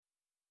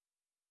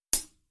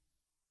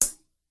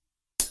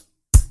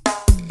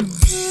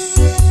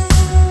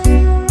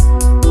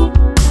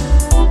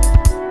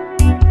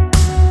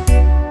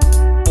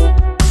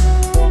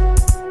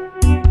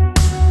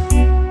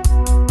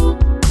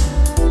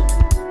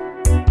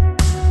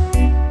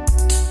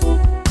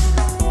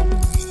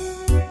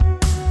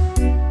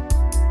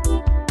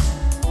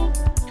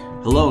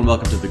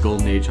welcome to the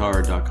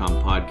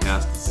GoldenAgeHorror.com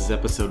podcast. This is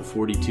episode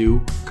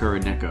 42,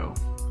 Kuroneko.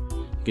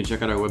 You can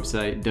check out our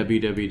website,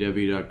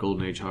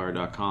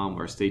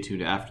 www.goldenagehorror.com, or stay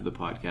tuned after the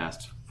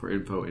podcast for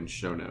info and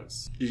show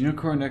notes. Did you know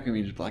Kuroneko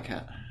means black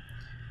cat?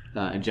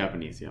 In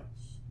Japanese, yeah.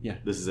 Yeah.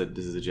 This is a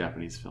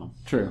Japanese film.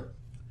 True.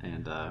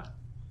 And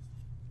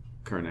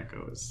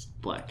Kuroneko is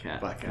black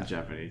cat in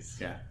Japanese.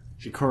 Yeah.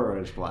 Shikoro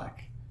is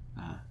black.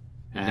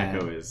 And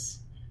Neko is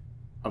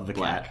of the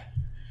black. cat.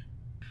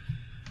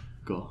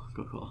 Cool.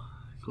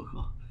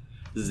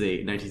 This is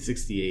a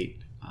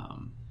 1968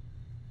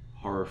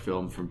 horror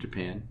film from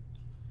Japan,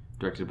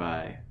 directed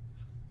by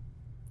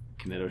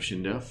Kaneto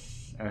Shindo.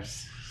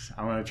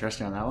 I'm going to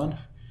trust you on that one.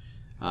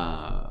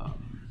 I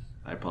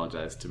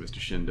apologize to Mr.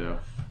 Shindo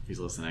if he's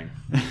listening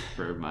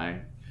for my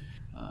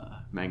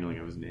mangling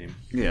of his name.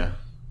 Yeah.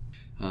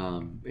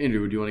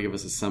 Andrew, would you want to give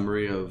us a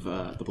summary of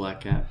The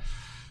Black Cat?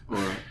 Or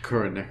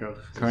Kuroneko?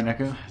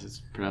 Kuroneko? As it's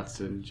pronounced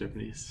in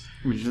Japanese.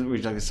 Would you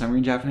like a summary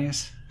in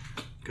Japanese?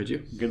 Could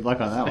you? Good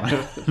luck on that one.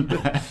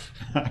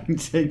 I can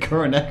say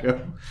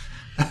Kuroneko.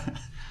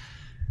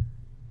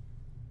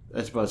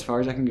 That's about as far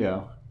as I can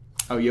go.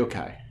 Oh,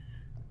 yokai.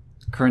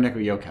 Kuroneko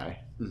yokai.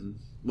 Mm-hmm.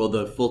 Well,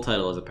 the full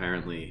title is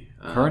apparently...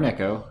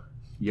 Kuroneko,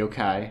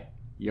 yokai,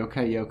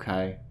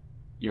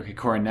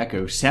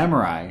 Kuroneko,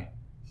 samurai,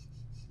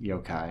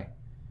 yokai.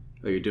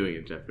 Oh, you're doing it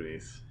in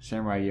Japanese.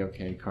 Samurai,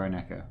 yokai,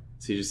 Kuroneko.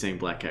 So you're just saying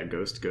black cat,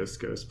 ghost,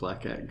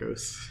 black cat,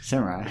 ghost.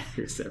 Samurai.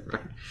 You're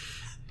samurai.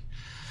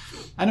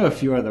 I know a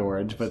few other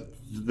words, but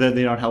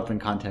they don't help in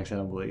context, I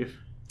don't believe.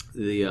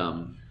 The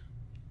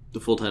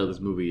full title of this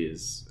movie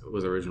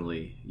was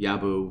originally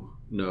Yabu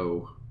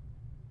no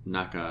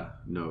Naka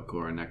no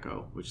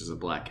Kuroneko, which is a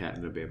black cat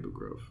in a bamboo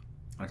grove.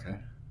 Okay.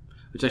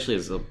 Which actually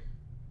is a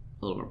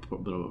little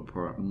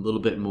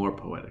bit more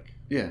poetic.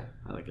 Yeah.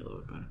 I like it a little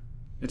bit better.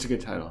 It's a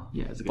good title.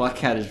 Yeah, it's a good Black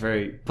title. Cat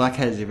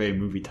is a very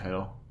movie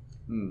title.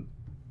 Mm.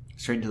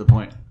 Straight to the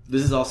point.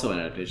 This is also an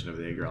adaptation of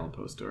the Edgar Allan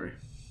Poe story.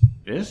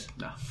 It is?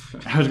 No.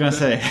 I was going to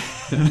say.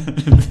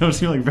 Those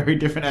seem like very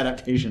different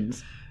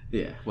adaptations.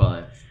 Yeah,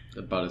 well, it's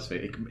about as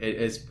faithful.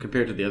 As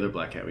compared to the other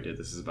Black Cat we did,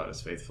 this is about as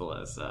faithful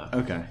as...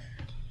 Okay.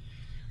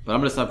 But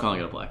I'm going to stop calling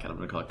it a Black Cat. I'm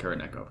going to call it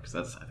Kuroneko, because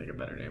that's, I think, a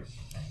better name.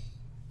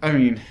 I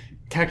mean,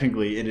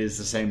 technically, it is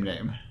the same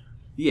name.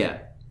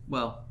 Yeah,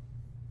 well...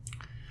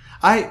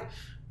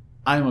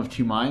 I'm of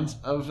two minds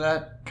of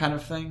that kind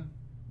of thing.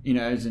 You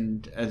know, as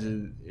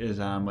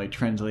like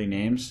translating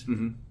names.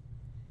 Mm-hmm.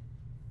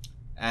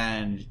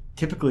 And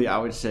typically, I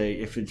would say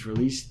if it's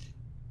released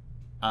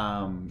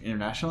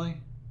internationally,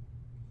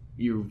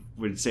 you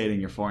would say it in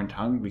your foreign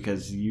tongue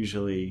because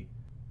usually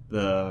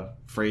the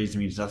phrase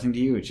means nothing to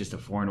you. It's just a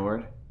foreign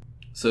word.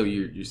 So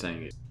you're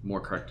saying it's more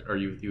correct, or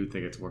you would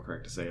think it's more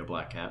correct to say a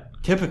black cat?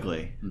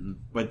 Typically. Mm-hmm.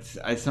 But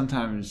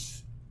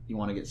sometimes you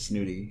want to get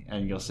snooty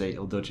and you'll say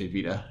Il Dolce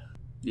Vita.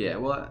 Yeah,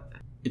 well...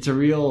 It's a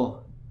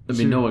real... I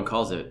mean, no one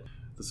calls it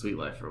the Sweet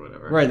Life or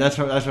whatever. Right, that's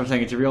what I'm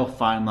saying. It's a real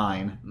fine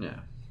line. Yeah.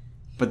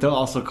 But they'll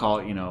also call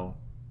it,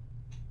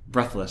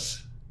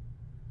 Breathless.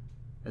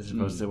 As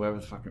opposed to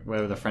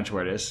whatever the French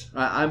word is.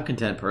 I'm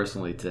content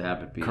personally to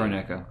have it be...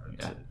 Kuroneko.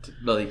 Yeah.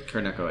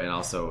 Kuroneko, and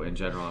also in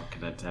general, I'm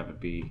content to have it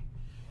be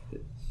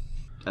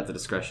at the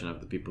discretion of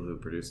the people who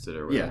produced it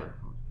or whatever.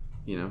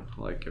 Yeah.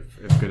 Like if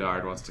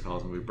Godard wants to call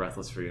his movie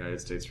Breathless for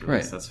United States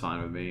release, that's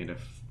fine with me. And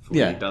if he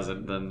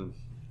doesn't, then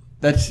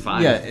that's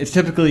fine. Yeah, it's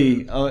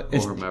typically or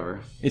whomever.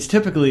 It's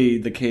typically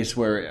the case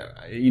where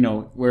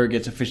where it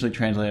gets officially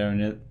translated on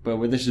it, but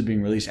where this is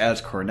being released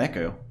as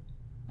Kuroneko,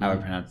 I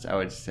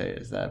would say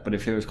is that. But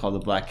if it was called the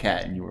Black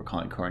Cat and you were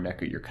calling it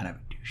Kuroneko, you're kind of a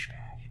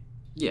douchebag.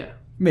 Yeah.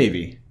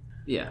 Maybe.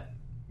 Yeah.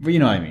 But you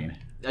know what I mean.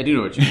 I do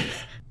know what you mean.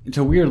 It's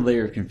a weird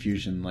layer of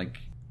confusion, like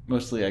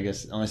mostly, I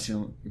guess,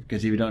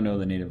 because if you don't know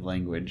the native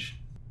language,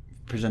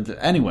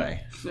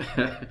 anyway.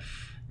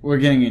 We're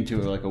getting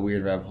into like a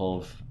weird rabbit hole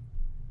of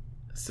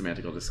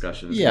semantical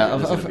discussions. Yeah,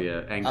 there's going to be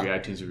an angry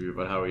iTunes review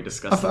about how we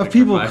discuss of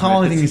people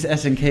calling things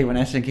SNK when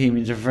SNK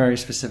means a very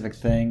specific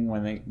thing.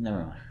 When they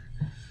never mind.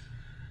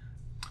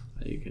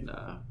 You can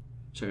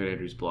check out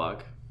Andrew's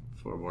blog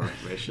for more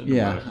information.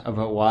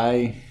 About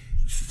why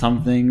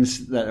some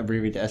things that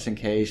abbreviate to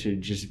SNK should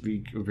just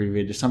be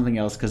abbreviated to something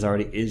else because there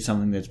already is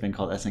something that's been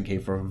called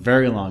SNK for a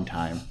very long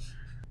time,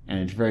 and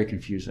it's very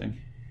confusing.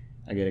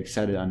 I get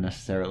excited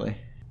unnecessarily.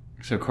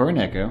 So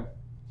Kuroneko,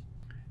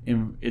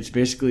 it's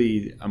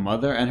basically a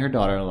mother and her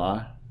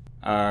daughter-in-law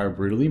are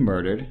brutally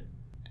murdered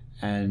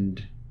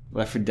and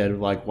left for dead,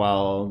 like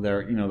while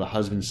the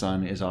husband's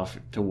son is off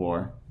to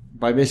war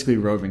by basically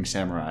roving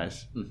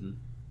samurais. Mm-hmm.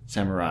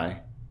 Samurai,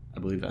 I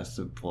believe that's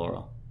the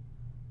plural.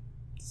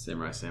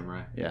 Samurai.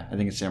 Yeah, I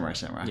think it's samurai.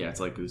 Yeah, it's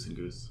like goose and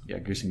goose. Yeah,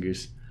 goose and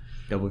goose.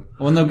 Double.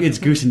 Well, no, it's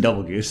goose and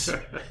double goose.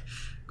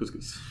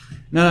 Goose.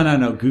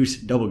 No, goose,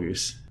 double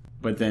goose.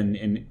 But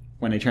then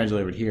when they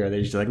translate it here,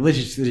 they just like let's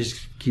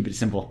just keep it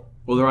simple.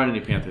 Well, there aren't any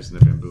panthers in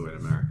the bamboo in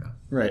America,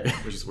 right?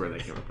 Which is where they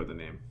came up with the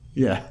name.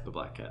 Yeah, the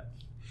black cat.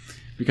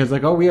 Because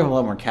we have a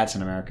lot more cats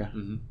in America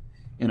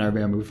in our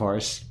bamboo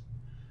forests.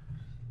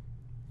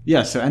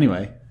 Yeah. So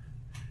anyway,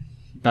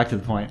 back to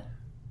the point.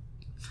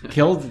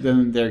 killed.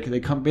 Then they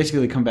come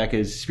back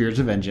as spirits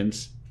of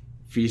vengeance,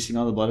 feasting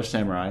on the blood of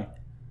samurai.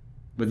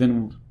 But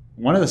then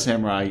one of the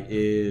samurai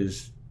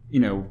is,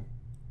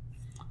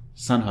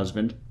 son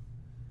husband.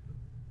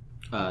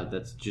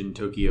 That's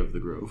Jintoki of the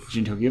Grove.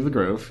 Jintoki of the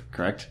Grove,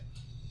 correct.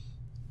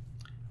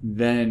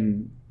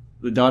 Then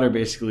the daughter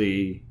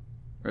basically...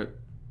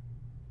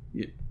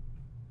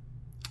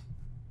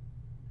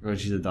 Well,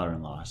 she's a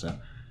daughter-in-law, so...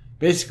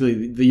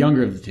 Basically, the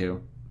younger of the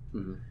two...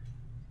 Mm-hmm.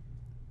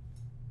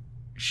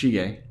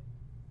 Shige,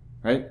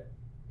 right?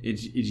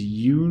 It's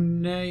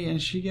Yune and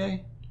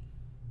Shige?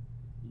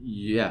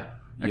 Yeah.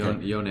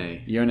 Okay.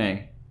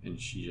 Yone. And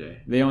Shige.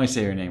 They only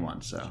say her name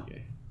once, so...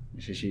 Shige.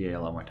 They say Shige a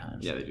lot more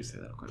times. Yeah, they do say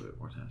that quite a bit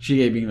more times.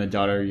 Shige being the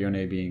daughter,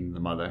 Yone being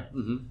the mother.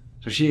 Mm-hmm.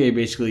 So Shige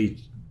basically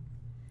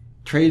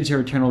trades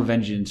her eternal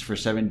vengeance for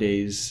 7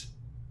 days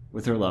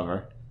with her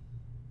lover,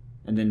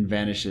 and then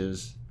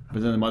vanishes.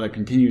 But then the mother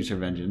continues her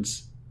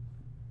vengeance,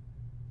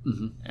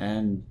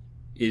 and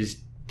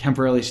is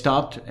temporarily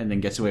stopped, and then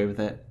gets away with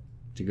it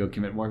to go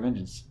commit more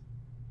vengeance.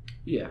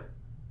 Yeah.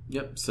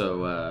 Yep.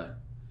 So,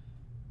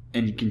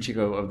 and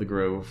Kinchiko of the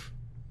Grove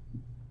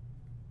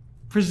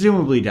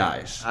presumably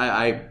dies.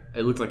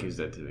 It looked like he was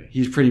dead to me.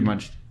 He's pretty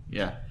much,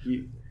 yeah.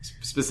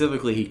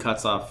 Specifically, he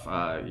cuts off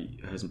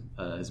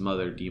his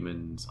mother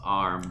demon's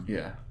arm.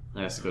 Yeah.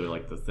 And has to go to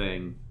like the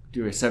thing.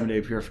 Do a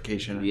 7-day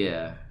purification.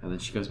 Yeah, and then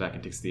she goes back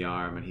and takes the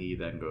arm, and he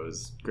then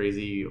goes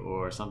crazy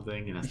or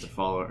something, and has to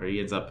follow her. He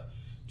ends up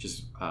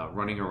just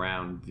running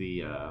around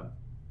the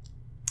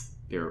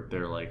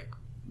their like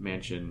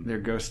mansion, their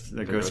ghost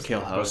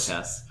kill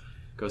house,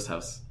 ghost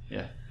house.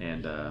 Yeah,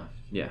 and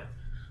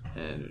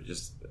and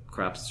just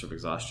collapses from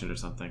exhaustion or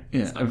something.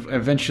 Yeah,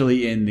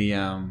 eventually in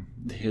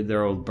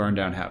their old burned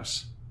down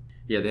house.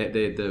 Yeah,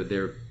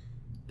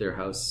 their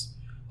house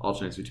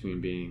alternates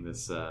between being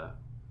this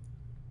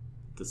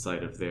the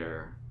site of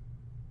their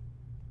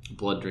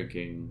blood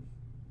drinking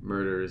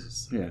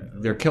murders. Yeah,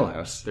 their kill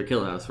house. Their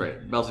kill house, right?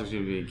 Also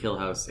between being kill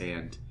house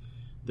and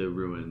the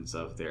ruins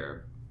of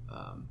their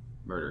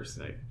murder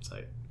site.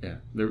 Yeah,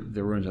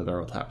 the ruins of their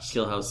old house.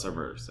 Kill house or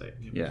murder site.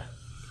 Yeah.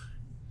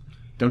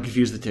 Don't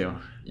confuse the two.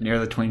 Yeah. Ne'er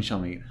the twain shall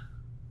meet.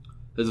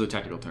 Those are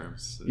technical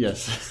terms.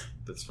 Yes.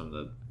 That's from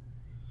the...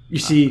 You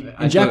see,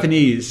 in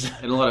Japanese...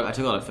 I took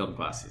a lot of film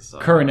classes. So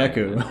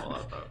Kuroneku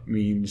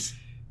means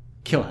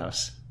kill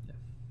house. Yeah.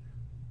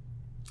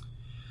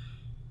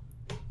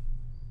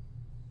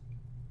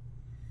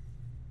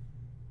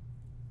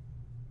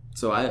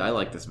 So I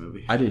like this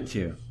movie. I did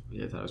too.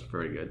 Yeah, I thought it was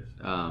pretty good.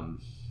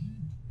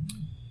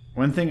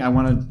 One thing I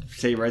want to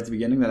say right at the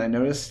beginning that I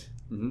noticed...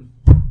 Mm-hmm.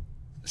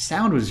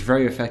 Sound was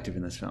very effective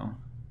in this film.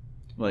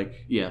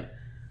 Like, yeah.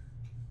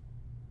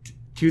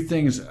 Two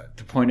things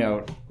to point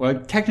out. Well,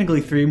 technically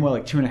three, more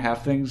like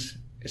 2.5 things.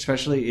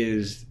 Especially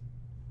is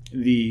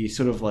the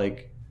sort of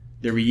like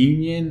the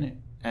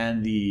reunion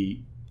and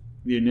the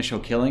initial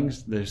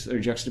killings. They're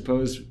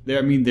juxtaposed.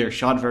 They're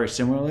shot very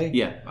similarly.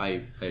 Yeah,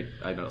 I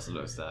also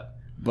noticed that.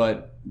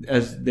 But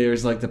as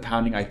there's like the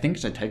pounding, I think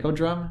it's a taiko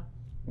drum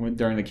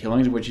during the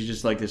killings, which is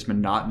just like this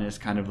monotonous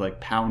kind of like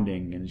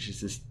pounding, and it's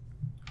just this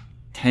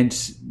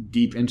tense,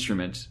 deep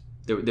instrument.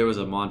 There was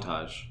a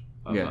montage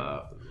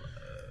of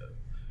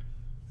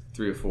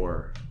 3 or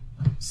 4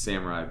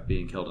 samurai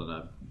being killed in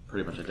a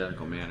pretty much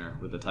identical manner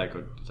with the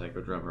taiko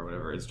drum or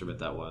whatever instrument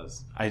that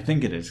was. I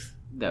think it is.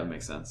 That would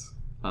make sense.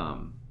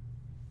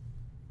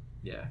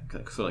 Yeah,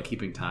 so like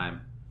keeping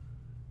time.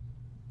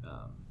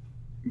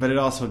 But it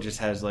also just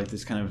has like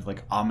this kind of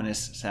like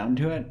ominous sound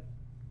to it,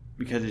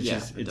 because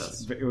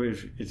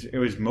it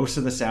was most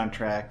of the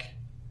soundtrack,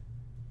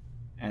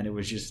 and it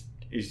was just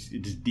it's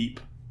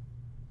deep.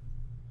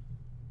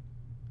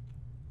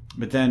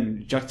 But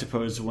then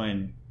juxtaposed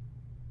when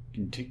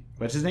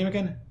what's his name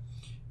again?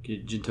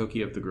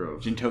 Jintoki of the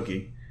Grove.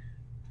 Jintoki.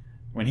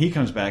 When he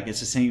comes back, it's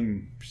the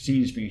same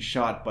scenes being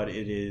shot, but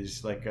it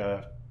is like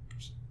a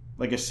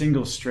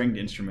single stringed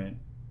instrument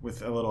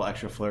with a little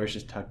extra flourish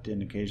just tucked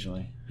in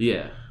occasionally.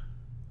 Yeah,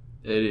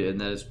 and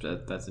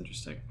that's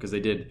interesting because they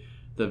did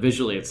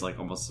visually it's like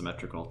almost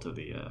symmetrical to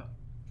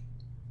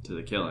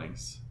the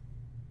killings,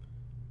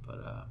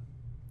 but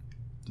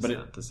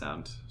the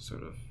sound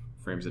sort of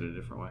frames it in a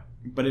different way.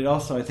 But it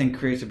also, I think,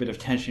 creates a bit of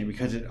tension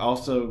because it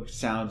also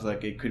sounds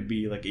like it could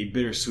be like a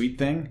bittersweet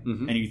thing,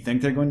 mm-hmm. and you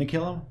think they're going to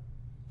kill him.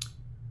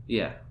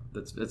 Yeah,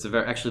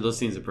 actually those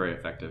scenes are very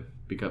effective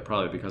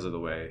probably because of the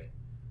way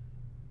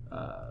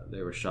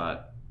they were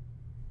shot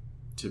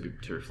to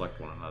reflect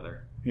one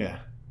another. Yeah,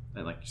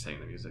 and like you're saying,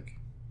 the music.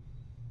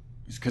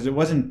 It's because it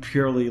wasn't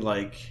purely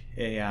like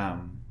a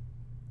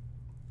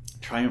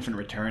triumphant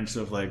return,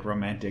 sort of like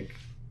romantic,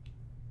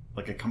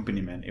 like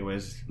accompaniment. It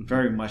was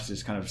very much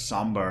this kind of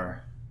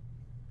somber,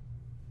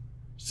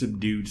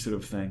 subdued sort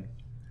of thing.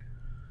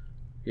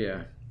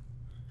 Yeah.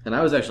 And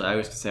I was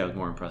to say I was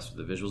more impressed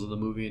with the visuals of the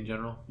movie in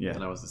general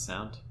than I was the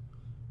sound.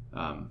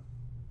 I'm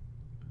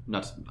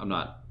not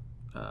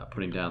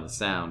putting down the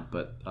sound,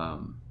 but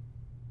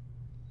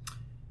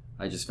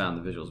I just found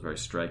the visuals very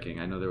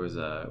striking. I know there was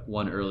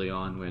one early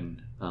on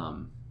when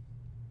I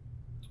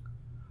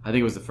think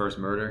it was the first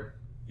murder.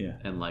 Yeah.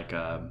 And like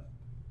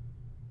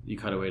you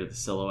cut away to the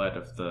silhouette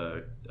of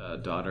the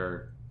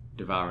daughter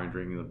devouring,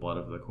 drinking the blood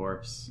of the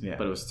corpse. Yeah.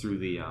 But it was through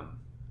the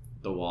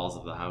walls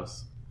of the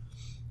house.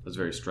 It was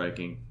very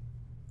striking.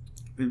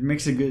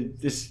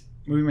 This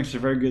movie makes a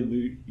very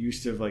good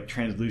use of like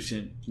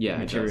translucent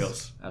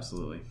materials.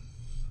 Absolutely.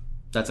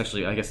 That's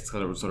actually, I guess it's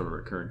kind of sort of a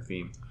recurring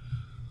theme.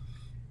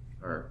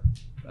 Or,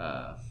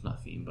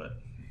 not theme, but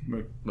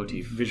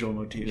motif. Visual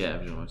motif. Yeah,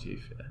 visual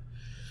motif, yeah.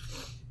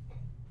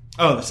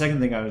 Oh, the second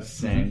thing I was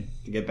saying,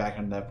 to get back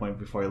on that point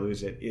before I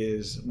lose it,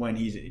 is when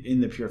he's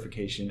in the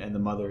purification and the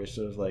mother is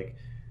sort of like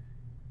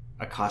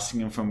accosting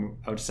him from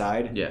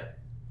outside. Yeah.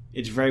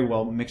 It's very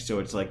well mixed, so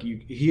it's like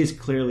he is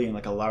clearly in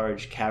like a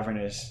large,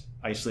 cavernous,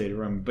 isolated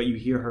room, but you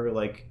hear her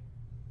like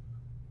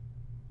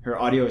her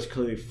audio is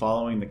clearly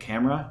following the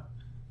camera,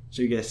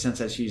 so you get a sense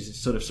that she's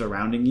sort of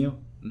surrounding you.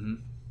 Mm-hmm.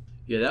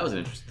 Yeah, that was an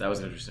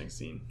interesting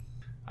scene.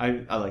 I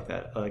like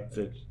that. I like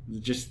the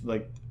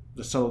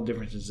subtle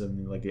differences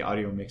in like the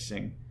audio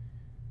mixing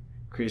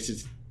creates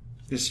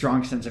this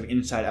strong sense of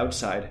inside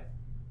outside.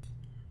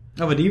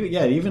 No, but it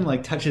even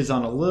like touches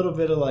on a little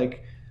bit of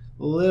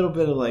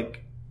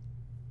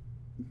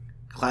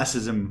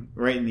classism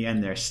right in the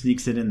end there,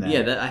 sneaks it in there.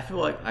 Yeah, I feel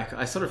like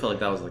I sort of felt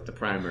like that was like the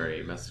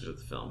primary message of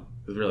the film.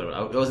 It was really what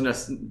I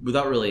wasn't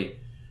without really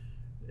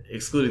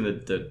excluding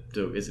the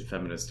is it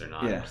feminist or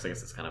not. Yeah. Because I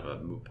guess it's kind of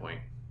a moot point.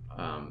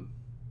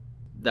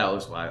 That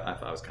was what I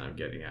thought I was kind of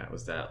getting at,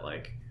 was that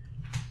like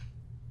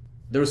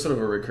there was sort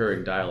of a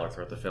recurring dialogue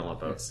throughout the film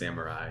about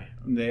samurai.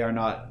 They are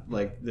not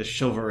like the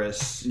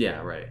chivalrous,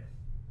 right,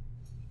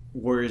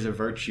 warriors of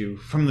virtue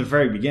from the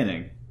very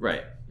beginning.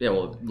 Right. Yeah.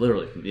 Well,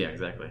 literally. Yeah.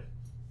 Exactly.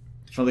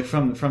 From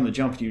the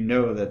jump, you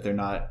know that they're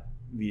not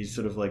these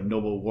sort of like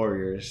noble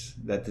warriors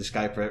that this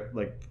guy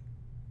like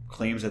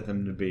claims at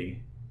them to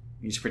be.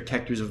 These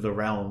protectors of the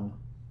realm.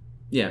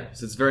 Yeah,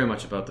 so it's very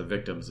much about the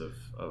victims of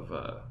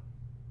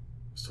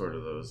sort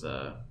of those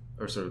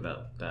or sort of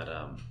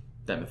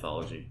that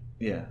mythology.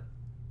 Yeah,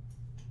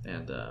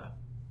 and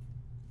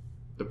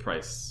the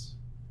price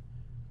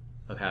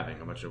of having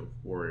a bunch of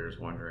warriors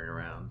wandering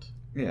around.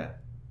 Yeah,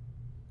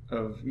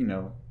 of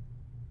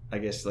I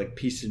guess like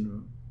peace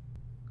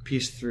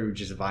through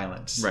just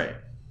violence. Right.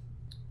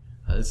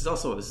 This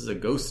is a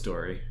ghost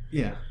story.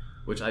 Yeah,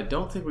 which I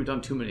don't think we've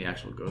done too many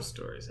actual ghost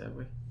stories, have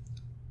we?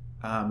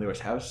 There was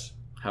House.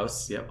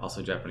 Yep,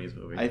 also a Japanese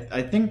movie.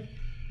 I think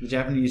the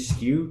Japanese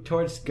skew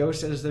towards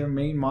ghosts as their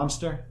main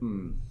monster.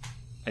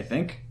 I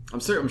think. I'm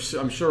sure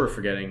we're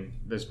forgetting.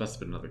 There must have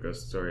been another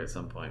ghost story at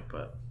some point,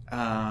 but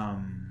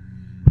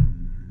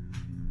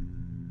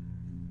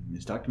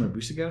is Dr.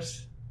 Mabuse a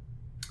ghost?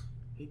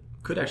 He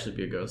could actually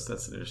be a ghost.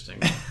 That's an interesting.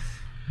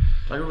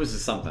 Dr. Mabuse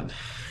is something.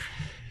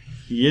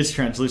 He is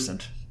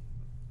translucent.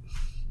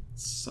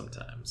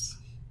 Sometimes.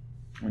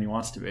 When he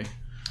wants to be.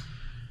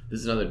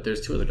 There's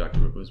two other Dr.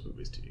 Mabuse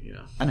movies too,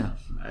 I know.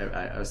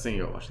 I was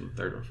thinking about watching the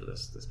third one for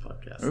this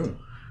podcast. Ooh.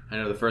 I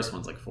know the first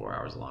one's like 4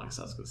 hours long,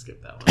 so I was going to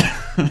skip that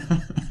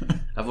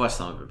one. I've watched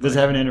some of it. Does it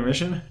have an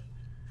intermission?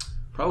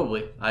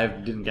 Probably. I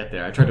didn't get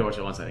there. I tried to watch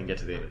it once. I didn't get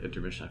to the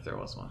intermission if there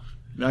was one.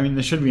 I mean,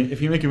 there should be.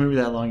 If you make a movie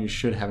that long, you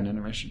should have an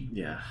intermission.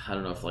 Yeah. I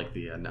don't know if like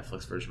the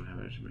Netflix version would have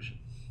an intermission.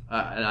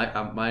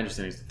 And my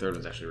understanding is the third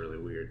one's actually really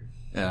weird.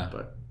 Yeah.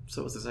 But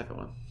so was the second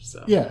one.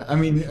 So. Yeah. I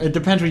mean, it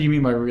depends what you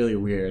mean by really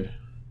weird.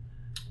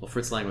 Well,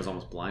 Fritz Lang was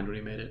almost blind when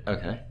he made it.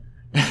 Okay.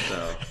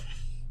 So.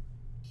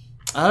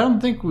 I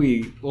don't think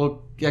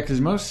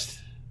because most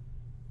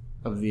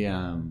of the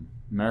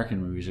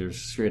American movies are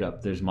straight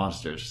up. There's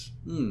monsters.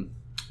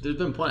 There's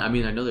been plenty. I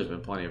mean, I know there's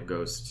been plenty of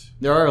ghost.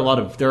 There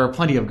are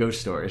plenty of ghost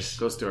stories.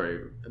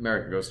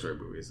 American ghost story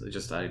movies. It's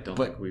just I don't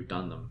think we've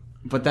done them.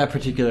 But that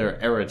particular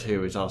era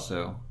too is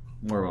also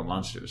more about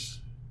monsters.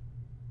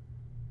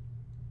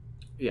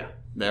 Yeah,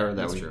 the era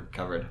that we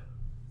covered,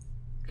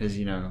 because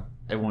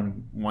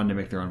everyone wanted to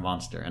make their own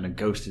monster, and a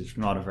ghost is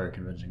not a very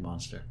convincing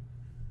monster.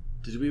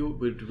 Did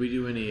we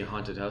do any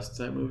haunted house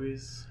type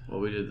movies? Well,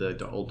 we did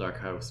the Old Dark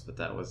House, but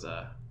that was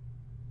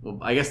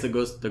I guess the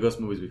ghost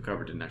movies we've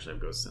covered didn't actually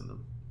have ghosts in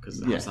them, because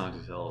the House on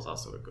Haunted Hill is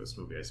also a ghost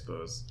movie, I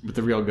suppose. But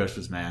the real ghost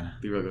was man.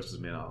 The real ghost was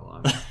man all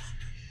along.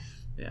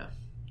 Yeah,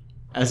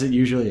 as it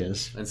usually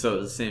is. And so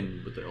the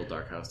same with the Old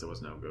Dark House. There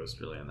was no ghost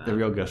really in that. The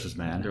real ghost was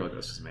man. The real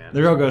ghost was man.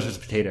 The real ghost was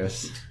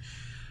potatoes.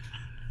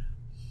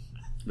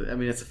 I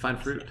mean, it's a fine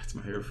fruit. It's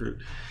my favorite fruit.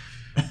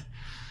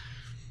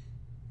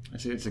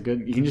 It's a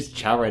good. You can just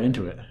chow right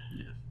into it.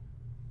 Yeah.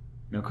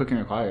 No cooking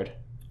required.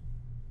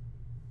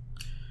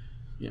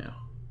 Yeah.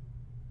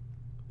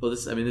 Well,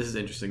 this is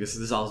interesting.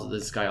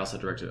 This guy also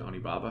directed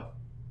Onibaba,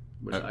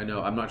 which I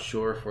know. I'm not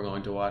sure if we're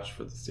going to watch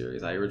for the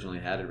series. I originally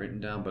had it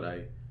written down, but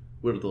I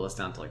whittled the list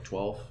down to like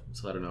 12,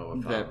 so I don't know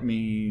if that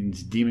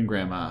means demon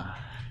grandma.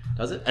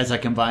 Does it? As I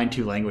combine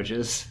two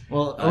languages.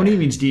 Well, Oni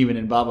means demon,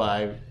 and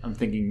Baba, I'm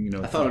thinking,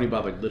 I thought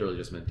Onibaba literally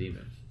just meant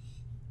demon.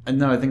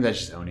 No, I think that's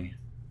just Oni.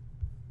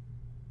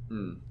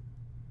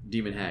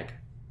 Demon hag.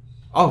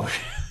 Oh,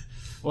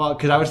 well,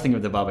 because I was thinking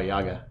of the Baba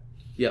Yaga.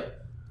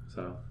 Yep.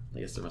 So I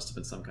guess there must have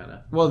been some kind of.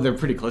 Well, they're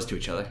pretty close to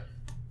each other.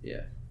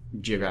 Yeah.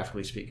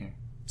 Geographically speaking.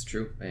 It's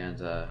true, and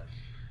they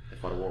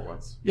fought a war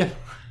once. Yeah.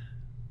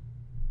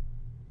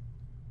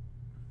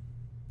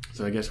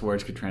 So I guess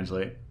words could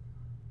translate.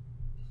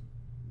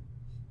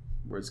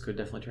 Words could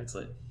definitely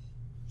translate.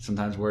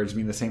 Sometimes words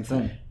mean the same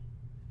thing.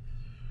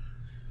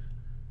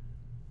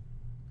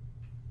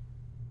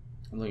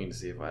 I'm looking to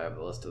see if I have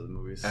the list of the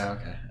movies. Oh,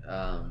 okay.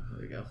 There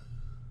we go.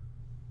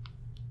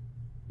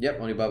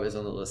 Yep, Onibaba is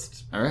on the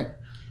list. All right.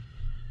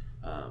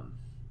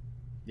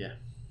 Yeah.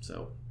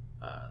 So,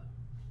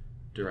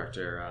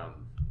 director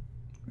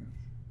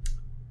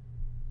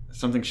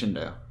Something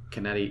Shindo.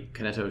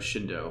 Kaneto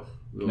Shindo.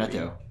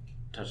 Kaneto.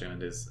 Touching on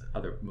his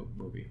other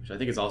movie, which I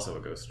think is also a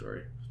ghost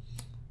story.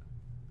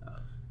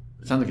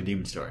 It sounds like a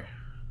demon story.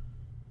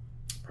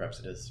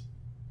 Perhaps it is.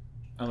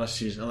 Unless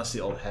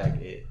the old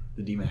hag,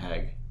 the demon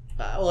hag.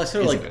 Well, I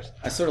sort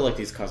of like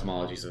these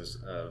cosmologies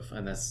of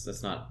and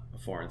that's not a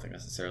foreign thing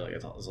necessarily.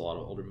 There's a lot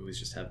of older movies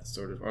just have this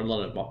sort of, or a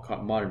lot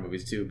of modern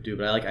movies too do.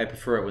 But I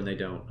prefer it when they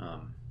don't,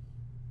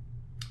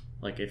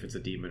 like if it's a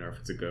demon or if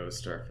it's a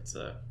ghost or if it's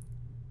a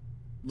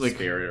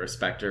spirit or a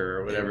specter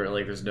or whatever.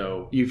 Like there's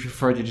no. You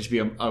prefer it to just be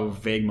a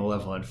vague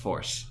malevolent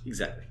force.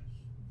 Exactly.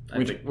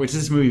 Which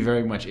this movie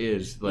very much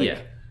is. Like,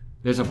 yeah.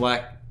 There's a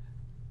black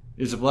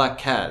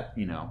cat,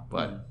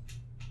 but.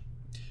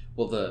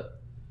 Well,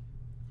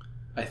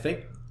 I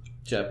think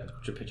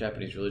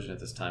Japanese religion at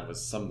this time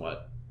was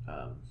somewhat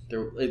like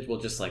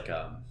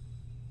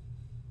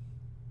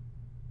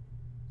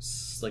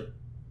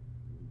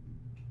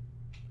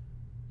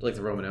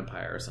the Roman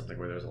Empire or something,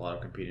 where there was a lot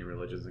of competing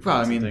religions and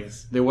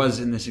things. There was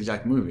in this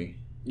exact movie.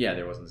 Yeah,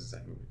 there was in this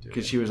exact movie too.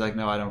 Because she was like,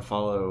 "No, I don't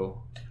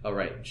follow." Oh,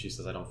 right. And she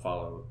says, "I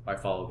follow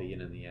the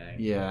yin and the yang."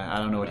 Yeah, I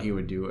don't know what he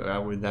would do.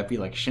 Would that be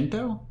like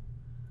Shinto?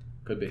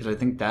 Could be, because I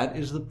think that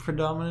is the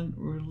predominant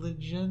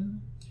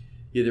religion.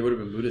 Yeah, there would have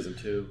been Buddhism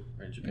too,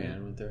 right, in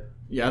Japan, went there.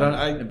 Yeah,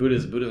 and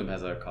Buddhism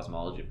has a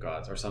cosmology of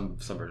gods, or some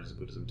versions of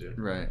Buddhism do.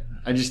 Right.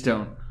 I just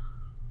don't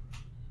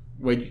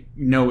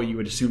know what you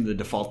would assume the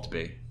default to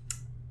be.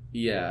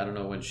 Yeah, I don't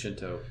know when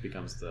Shinto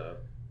becomes the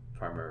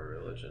primary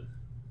religion.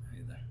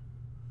 Either.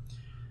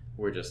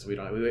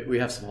 We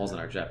have some holes in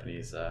our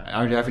Japanese.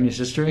 Our Japanese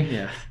history.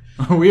 Yeah.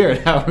 Weird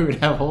how we would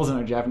have holes in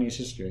our Japanese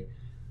history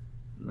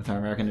with our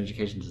American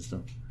education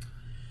system.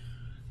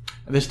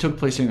 This took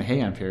place during the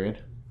Heian period.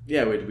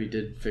 Yeah, we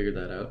did figure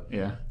that out.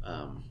 Yeah.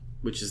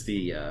 Which is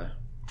the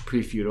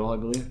pre-feudal, I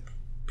believe.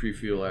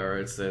 Pre-feudal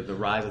era. It's the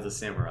rise of the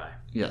samurai.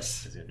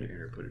 Yes. As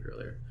Andrew put it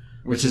earlier.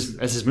 Which is,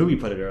 as his movie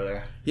put it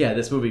earlier. Yeah,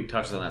 this movie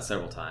touches on that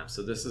several times.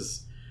 So this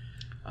is,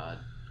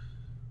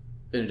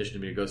 in addition to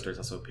being a ghost story, it's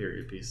also a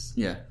period piece.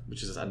 Yeah.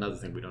 Which is another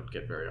thing we don't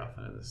get very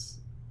often in this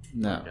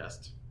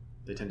podcast.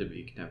 They tend to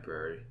be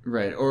contemporary.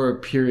 Right, or a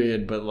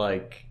period, but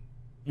like,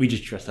 we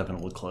just dressed up in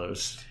old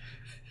clothes.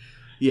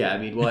 Yeah, I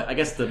mean, well, I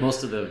guess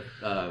most of the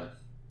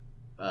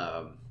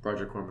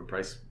Roger Corman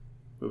Price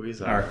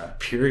movies are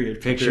period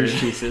pictures,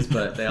 pieces,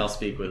 but they all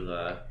speak with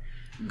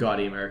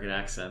gaudy American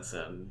accents,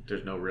 and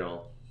there's no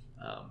real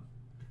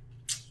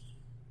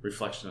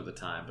reflection of the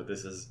time. But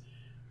this is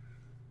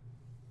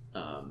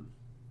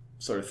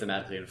sort of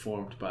thematically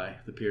informed by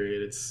the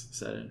period it's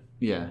set in.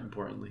 Yeah,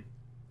 importantly.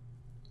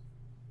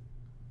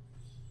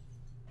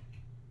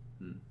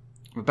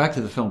 But back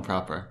to the film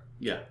proper.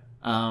 Yeah.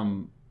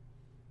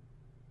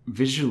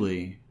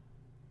 Visually,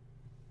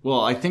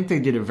 well, I think they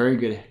did a very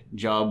good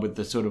job with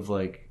the sort of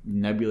like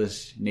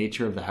nebulous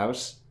nature of the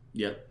house.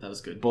 Yeah, that was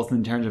good. Both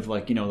in terms of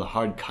like, the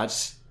hard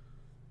cuts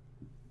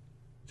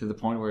to the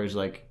point where it's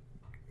like,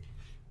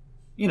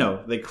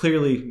 they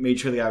clearly made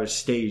sure the guy was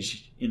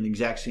staged in the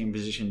exact same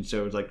position. So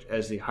it was like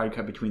as the hard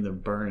cut between the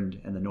burned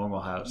and the normal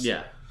house.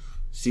 Yeah.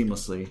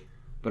 Seamlessly.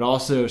 But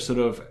also sort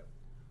of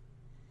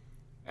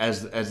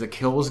as the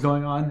kill was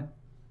going on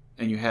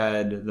and you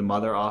had the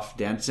mother off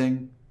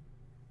dancing,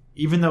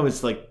 even though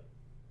it's like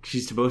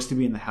she's supposed to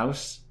be in the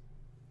house,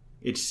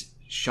 it's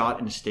shot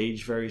and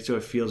staged so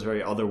it feels very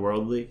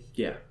otherworldly.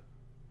 Yeah.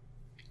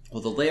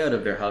 Well, the layout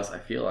of their house, I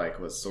feel like,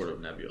 was sort of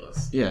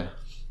nebulous. Yeah.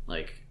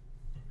 Like,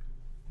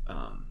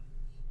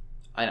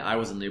 I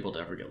wasn't able to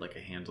ever get like a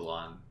handle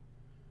on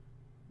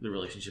the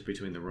relationship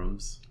between the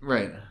rooms.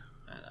 Right. And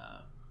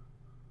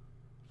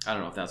I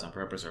don't know if that's on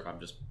purpose or if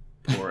I'm just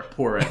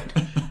poor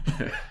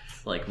at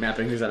like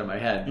mapping things out of my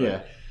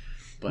head.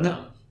 But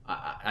no.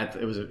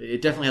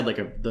 It definitely had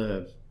like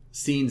the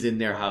scenes in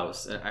their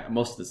house.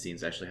 Most of the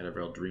scenes actually had a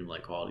real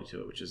dreamlike quality to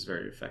it, which is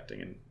very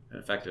affecting and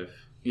effective.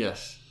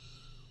 Yes.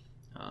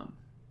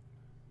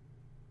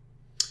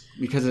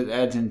 Because it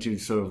adds into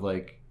sort of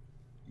like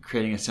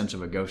creating a sense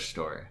of a ghost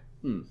story.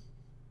 And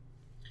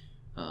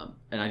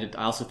I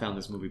also found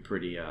this movie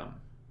pretty.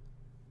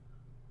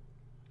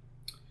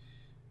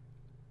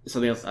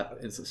 Something else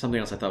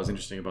I thought was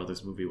interesting about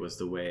this movie was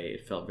the way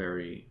it felt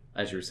very,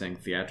 as you were saying,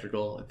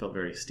 theatrical. It felt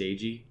very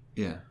stagey.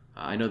 Yeah.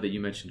 I know that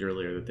you mentioned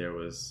earlier that there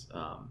was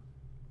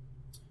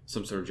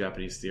some sort of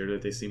Japanese theater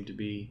that they seemed to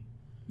be.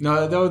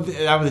 No,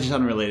 that was just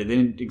unrelated. They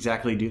didn't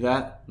exactly do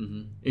that.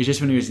 Mm-hmm. It was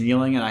just when he was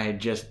kneeling and I had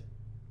just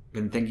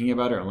been thinking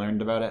about it or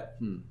learned about it.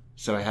 Hmm.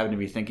 So I happened to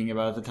be thinking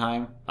about it at the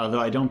time. Although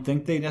I don't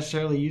think they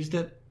necessarily used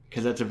it.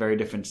 because that's a very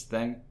different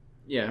thing.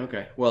 Yeah.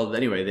 Okay. Well,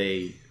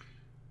 anyway,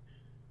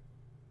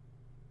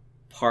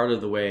 part of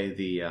the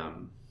way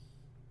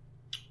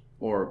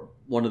or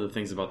one of the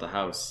things about the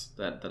house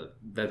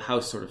that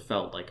house sort of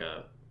felt like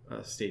a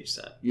stage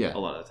set. Yeah. A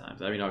lot of the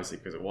times. I mean, obviously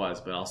because it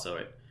was, but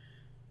also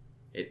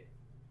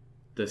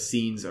the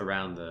scenes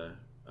around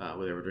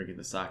where they were drinking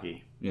the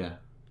sake. Yeah.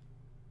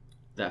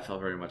 That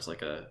felt very much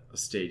like a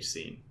stage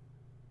scene,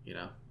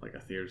 like a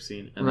theater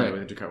scene. And right. then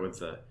we intercut with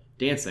the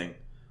dancing,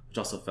 which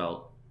also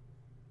felt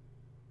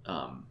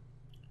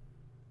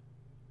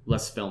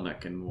less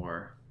filmic and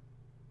more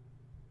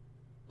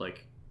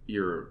like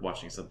you're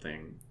watching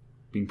something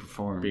being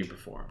performed.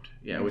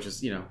 Yeah, which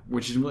is it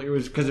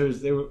was because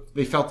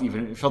it felt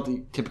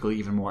typically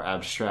even more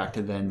abstract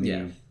than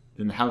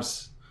the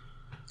house.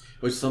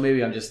 Which so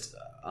maybe I'm just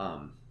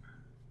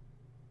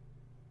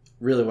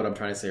really what I'm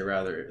trying to say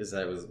rather is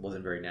that it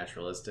wasn't very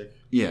naturalistic.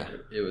 Yeah,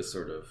 it was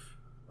sort of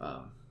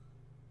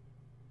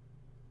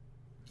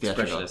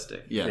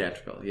expressionistic.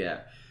 Theatrical.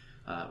 Yeah.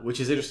 Which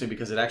is interesting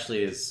because it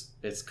actually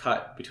it's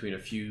cut between a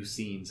few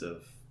scenes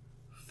of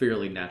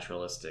fairly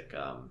naturalistic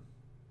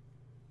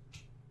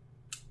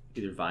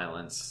either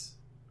violence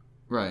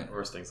right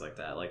or things like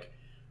that, like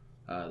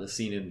the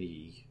scene in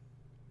the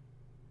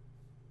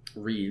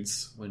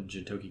Reeds when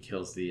Jintoki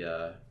kills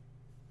the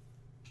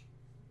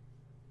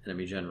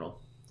enemy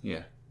general.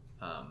 Yeah.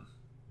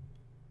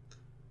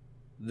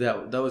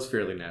 That was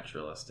fairly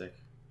naturalistic,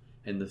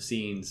 and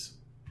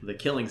the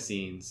killing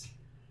scenes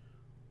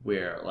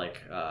where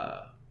like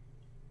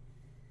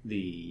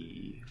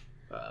the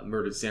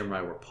murdered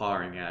samurai were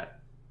pawing at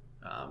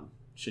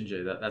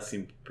Shinji, that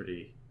seemed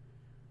pretty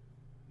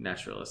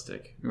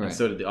naturalistic. Right. And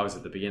so did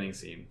obviously the beginning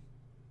scene.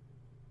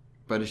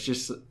 But it's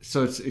just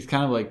so it's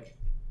kind of like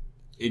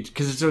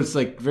it's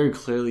like very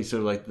clearly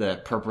sort of like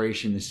the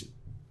preparation is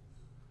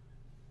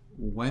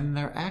when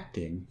they're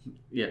acting.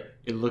 Yeah,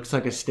 it looks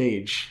like a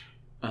stage.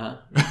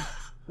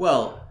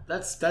 Well,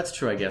 that's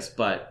true, I guess,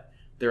 but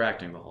they're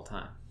acting the whole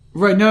time.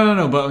 Right?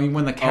 No. But I mean,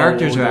 when the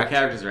characters are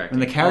acting, when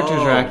the characters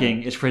are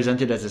acting, it's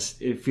presented as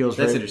it feels.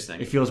 That's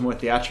interesting. It feels more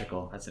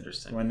theatrical. That's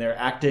interesting. When they're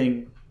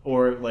acting,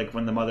 or like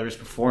when the mother is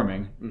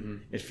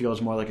performing, it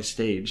feels more like a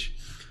stage.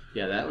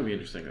 Yeah, that would be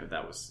interesting.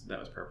 That was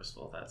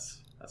purposeful.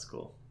 That's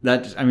cool.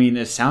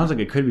 It sounds like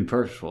it could be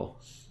purposeful.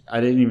 I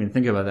didn't even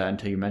think about that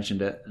until you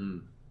mentioned it.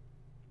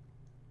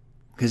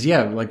 Because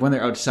like when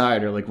they're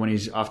outside, or like when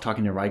he's off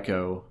talking to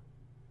Raiko,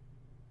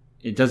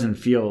 it doesn't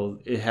feel.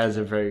 It has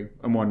a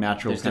more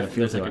natural kind of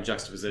feel. There's like a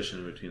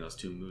juxtaposition between those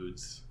two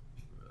moods,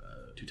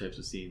 two types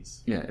of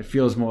scenes. Yeah, it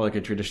feels more like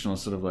a traditional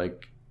sort of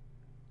like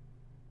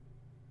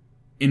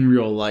in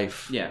real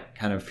life,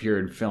 kind of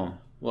period film.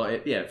 Well,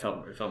 it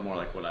felt more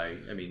like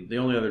the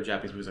only other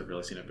Japanese movies I've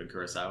really seen have been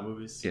Kurosawa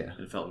movies. Yeah,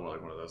 it felt more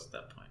like one of those at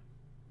that point.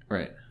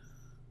 Right.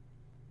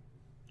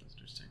 That's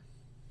interesting.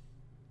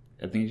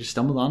 I think you just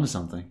stumbled onto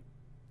something.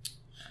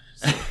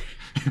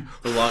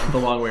 the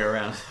long way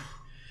around.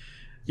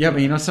 Yeah,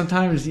 but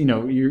sometimes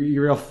you're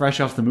real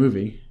fresh off the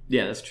movie.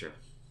 Yeah, that's true.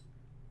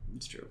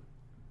 It's true.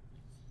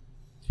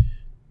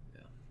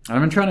 Yeah.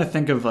 I've been trying to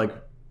think of like,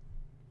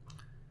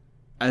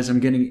 as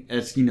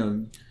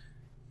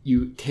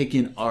you take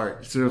in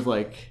art, sort of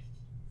like,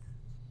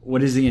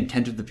 what is the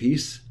intent of the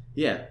piece?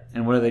 Yeah.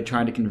 And what are they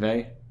trying to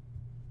convey?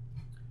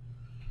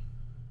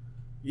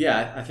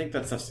 Yeah, I think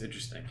that's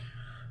interesting.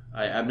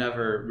 I'm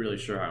never really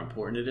sure how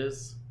important it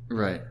is.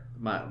 Right.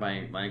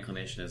 My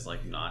inclination is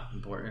like not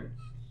important.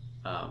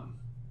 I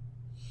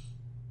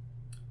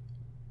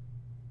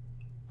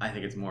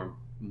think it's more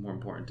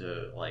important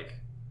to like.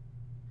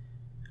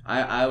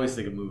 I always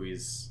think of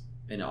movies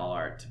in all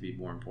art to be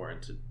more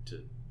important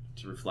to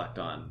reflect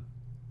on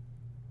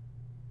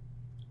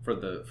for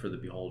the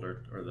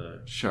beholder or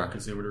the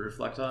consumer to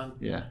reflect on,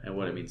 and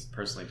what it means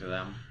personally to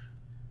them,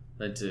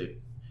 than to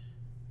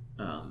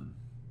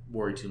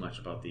worry too much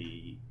about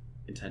the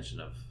intention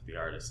of the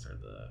artist or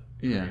the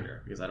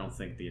creator, because I don't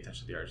think the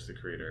intention of the artist or the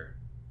creator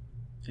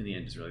in the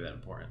end is really that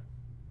important.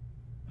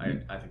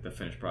 I think the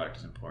finished product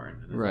is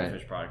important, and the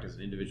finished product is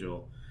an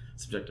individual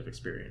subjective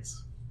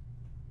experience.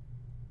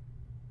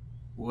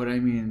 What I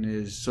mean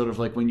is sort of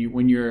like when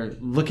you're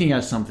looking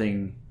at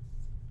something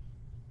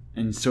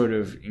and sort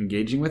of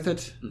engaging with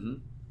it.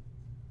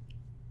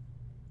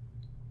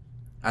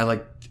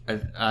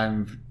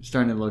 I'm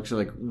starting to look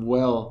like,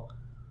 well,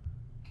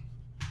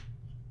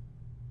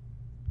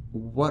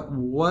 what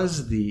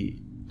was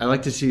I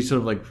like to see sort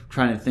of like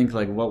trying to think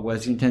like what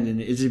was the intent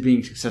and is it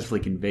being successfully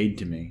conveyed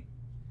to me?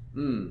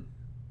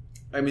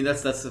 I mean,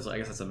 that's I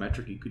guess that's a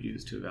metric you could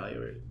use to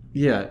evaluate.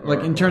 Yeah,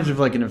 like in terms of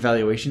like an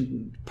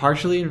evaluation,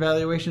 partially an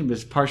evaluation, but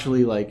it's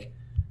partially like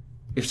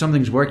if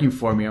something's working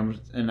for me,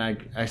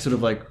 I sort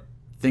of like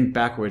think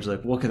backwards,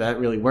 like, well, could that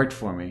really worked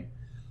for me?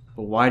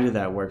 But why did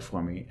that work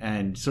for me?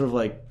 And sort of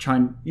like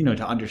trying,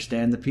 to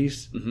understand the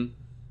piece.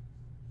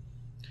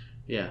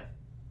 Yeah.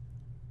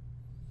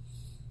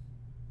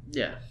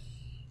 Yeah.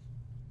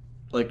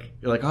 Like,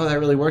 oh, that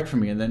really worked for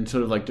me, and then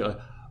sort of like,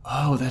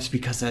 oh, that's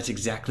because that's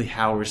exactly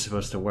how we're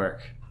supposed to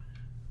work.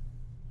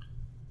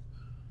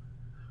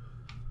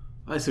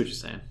 I see what you're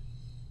saying.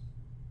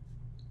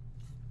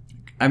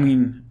 I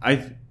mean,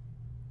 I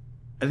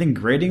think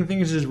grading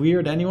things is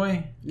weird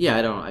anyway. Yeah,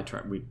 I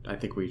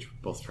think we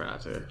both try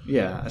not to.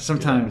 Yeah,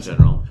 sometimes in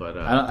general, but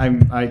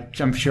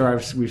I'm sure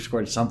we've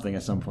scored something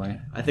at some point.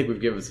 I think we've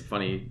given some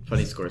funny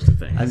scores to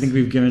things. I think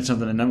we've given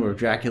something a number of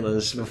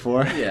Draculas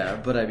before. Yeah,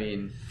 but I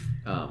mean,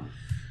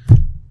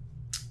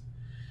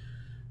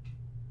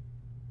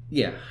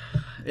 yeah.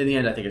 In the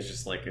end, I think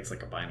it's like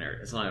a binary.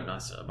 It's not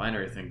a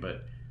binary thing,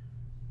 but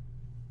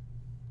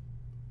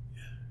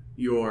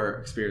your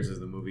experiences of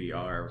the movie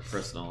are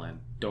personal and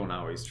don't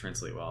always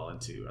translate well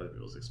into other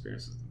people's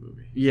experiences of the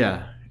movie.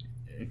 Yeah.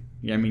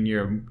 I mean,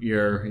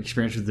 your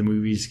experience with the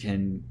movies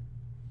can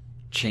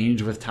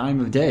change with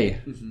time of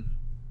day. Mm-hmm.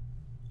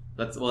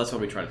 That's why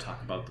we try to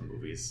talk about the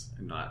movies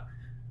and not,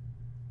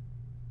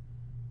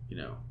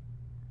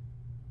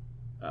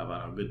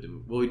 about how good the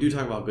movie. Well, we do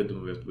talk about how good the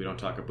movie is, but we don't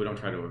try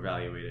to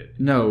evaluate it.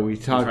 No, we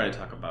try to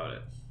talk about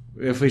it.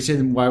 If we say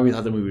why we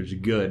thought the movie was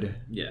good,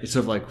 yeah, it's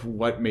sort of like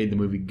what made the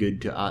movie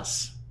good to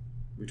us.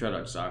 We try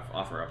to just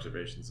offer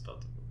observations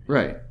about the movie.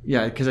 Right.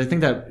 Yeah, because I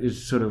think that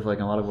is sort of like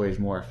in a lot of ways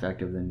more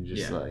effective than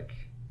just like...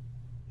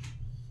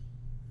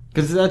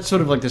 Because that's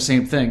sort of like the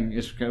same thing,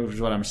 is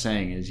what I'm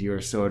saying, is you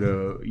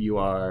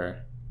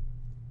are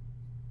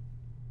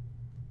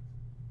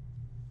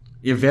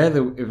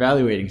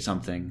evaluating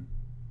something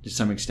to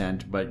some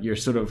extent, but you're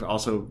sort of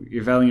also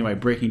evaluating by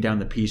breaking down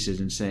the pieces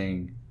and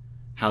saying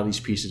how these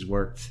pieces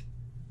worked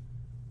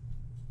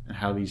and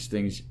how these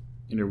things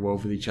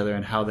interwove with each other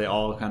and how they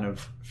all kind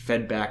of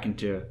fed back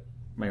into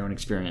my own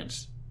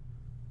experience.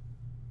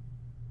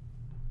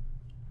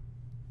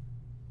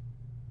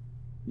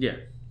 Yeah.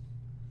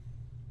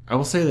 I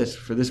will say this,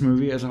 for this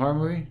movie as a horror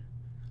movie,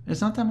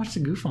 there's not that much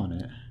to goof on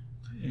it.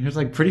 It's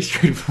like pretty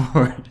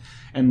straightforward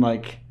and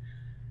like...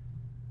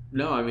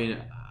 No, I mean,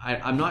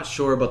 I'm not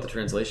sure about the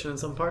translation in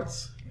some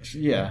parts.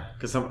 Yeah.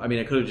 Because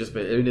it could have just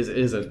been... It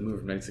is a movie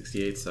from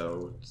 1968,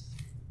 so...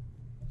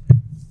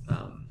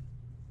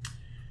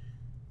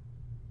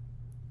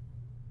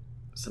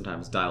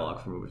 sometimes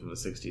dialogue from movies from the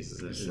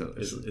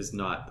 60s is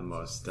not the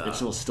most... it's a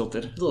little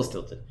stilted. It's a little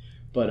stilted.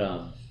 But,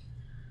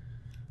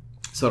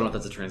 so I don't know if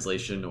that's a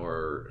translation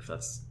or if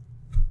that's...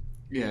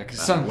 Yeah,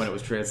 because when it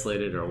was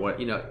translated or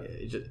what,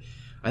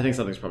 I think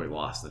something's probably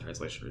lost in the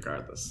translation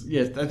regardless.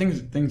 Yeah, I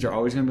think things are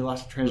always going to be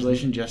lost in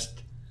translation,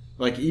 just...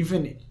 Like,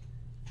 even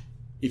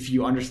if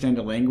you understand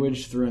the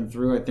language through and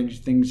through, I think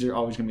things are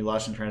always going to be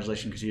lost in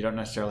translation because you don't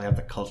necessarily have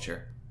the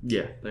culture.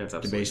 Yeah, that's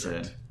absolutely to base right.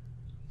 it in.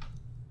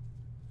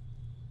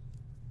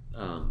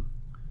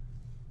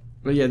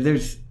 But yeah,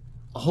 there's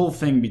a whole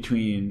thing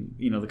between,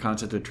 the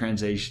concept of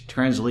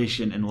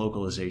translation and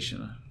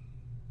localization.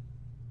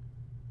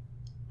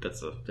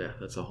 That's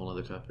a whole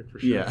other topic for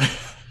sure. Yeah.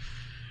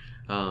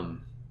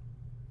 And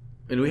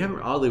we haven't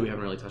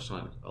really touched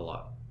on it a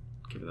lot,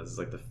 given this is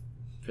like the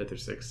fifth or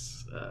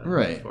sixth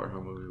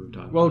horror movie we've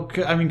done. Well,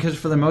 because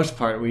for the most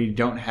part, we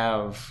don't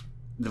have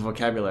the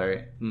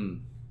vocabulary.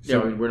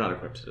 So we're not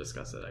equipped to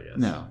discuss it, I guess.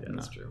 No. Yeah,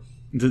 that's true.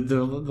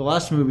 The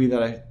last movie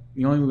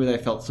the only movie that I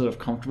felt sort of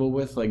comfortable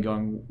with, like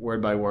going word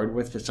by word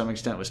with to some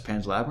extent, was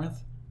Pan's Labyrinth.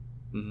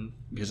 Mm-hmm.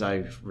 Because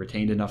I've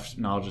retained enough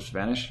knowledge of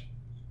Spanish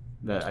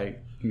that I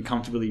can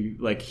comfortably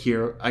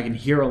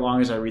hear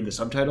along as I read the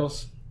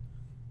subtitles.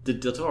 Did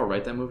Del Toro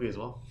write that movie as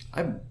well?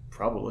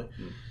 Probably.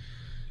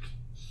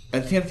 I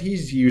think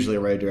he's usually a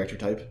writer-director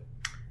type.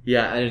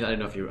 Yeah, I didn't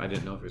know if he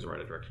was a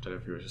writer-director type.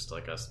 If he was just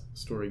like a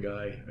story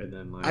guy, and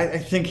then I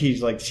think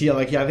he's I think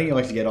he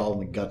likes to get all in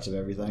the guts of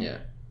everything. Yeah.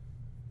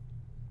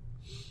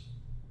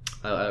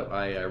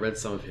 I read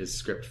some of his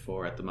script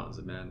for At the Mountains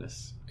of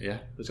Madness. Yeah.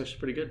 It was actually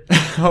pretty good.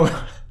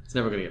 Oh. It's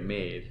never going to get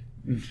made.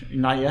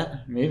 Not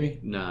yet? Maybe.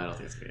 No, I don't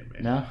think it's going to get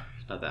made. No?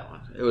 Not that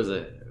one. It was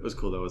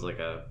cool though. It was like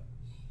had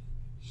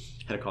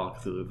a Call of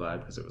Cthulhu vibe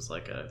because it was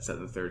like set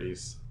in the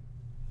 30s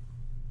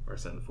or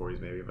set in the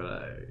 40s maybe, but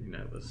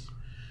it was...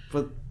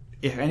 But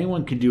if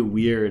anyone could do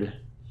weird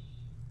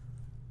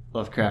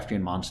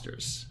Lovecraftian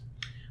monsters...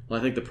 Well,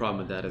 I think the problem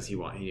with that is he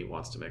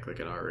wants to make like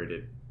an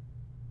R-rated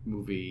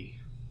movie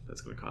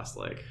that's going to cost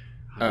like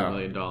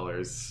 $100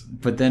 million.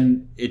 But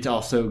then it's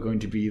also going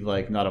to be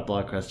like not a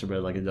blockbuster,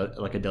 but like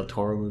a Del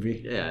Toro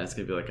movie. Yeah, it's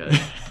going to be like a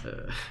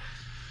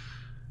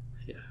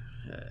yeah.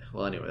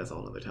 Well, anyway, that's a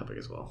whole other topic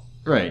as well.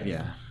 Right.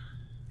 Yeah.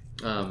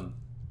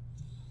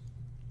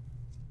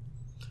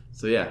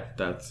 So yeah,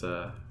 that's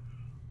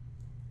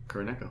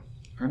Kuroneko.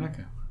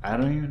 I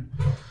don't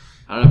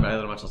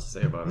know much else to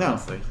say about it. No.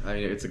 Honestly, I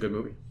mean, it's a good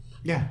movie.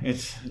 Yeah,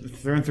 it's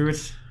through and through.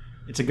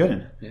 It's a good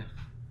one. Yeah.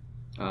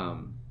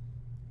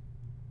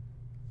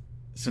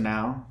 So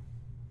now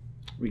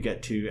we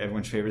get to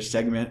everyone's favorite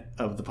segment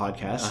of the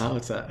podcast.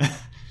 What's that?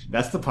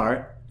 That's the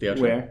part the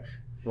outro. Where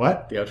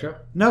what? The outro?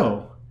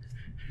 No,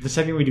 the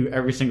segment we do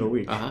every single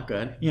week. Go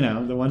ahead.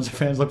 The ones the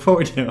fans look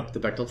forward to. The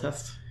Bechdel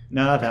test?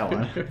 No, not that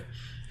one.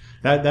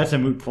 That's a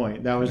moot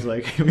point. That was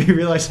like we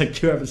realized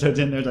 2 episodes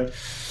in there,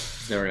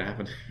 it's never gonna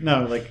happen.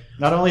 No,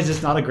 not only is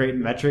this not a great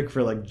metric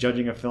for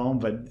judging a film,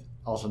 but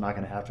also not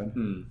gonna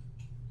happen.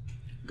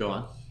 Go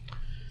on.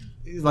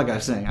 like I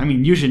was saying, I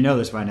mean, you should know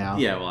this by now.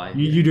 Yeah, well,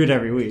 you do it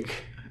every week.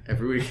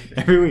 Every week.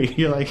 Every week.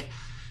 You're like,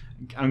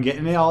 I'm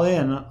getting it all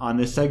in on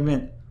this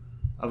segment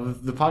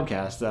of the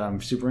podcast that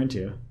I'm super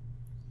into.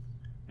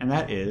 And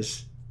that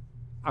is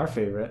our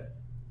favorite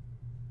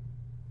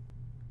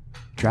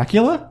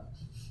Dracula?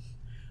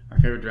 Our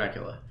favorite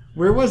Dracula.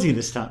 Where was he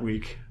this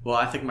week? Well,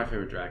 I think my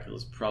favorite Dracula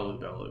is probably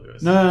Bela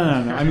Lugosi. No.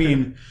 I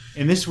mean,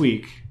 in this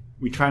week,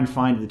 we try and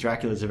find the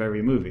Draculas of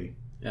every movie.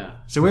 Yeah.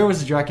 So where was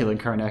the Dracula in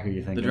Current Echo,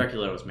 you think? The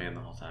Dracula was man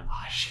the whole time.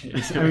 Oh,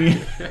 shit. I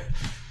mean,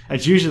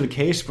 that's usually the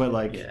case, but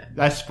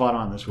that's spot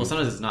on this week. Well,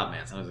 sometimes it's not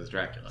man, sometimes it's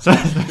Dracula.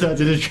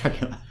 Sometimes it is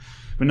Dracula.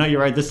 But no,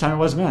 you're right. This time it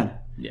was man.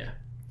 Yeah.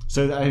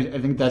 So I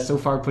think that so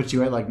far puts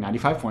you at like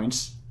 95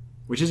 points,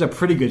 which is a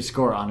pretty good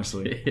score,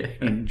 honestly.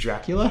 In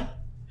Dracula?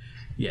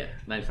 Yeah,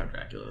 95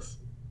 Draculas.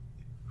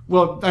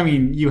 Well, I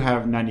mean, you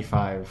have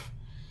 95.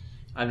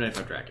 I have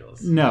 95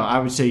 Draculas. No, I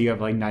would say you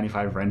have like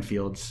 95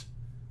 Renfields,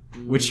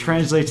 which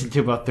translates into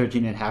about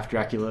 13 and a half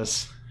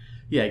Draculas.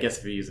 Yeah, I guess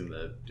if you're using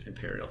the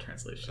Imperial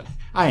translation.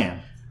 I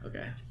am.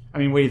 Okay. I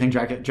mean, what do you think?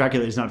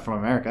 Dracula is not from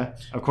America.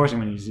 Of course I'm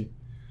going to use it.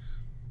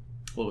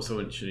 Well, so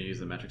shouldn't you use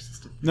the metric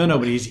system? No,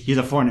 but he's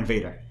a foreign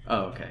invader.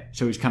 Oh, okay.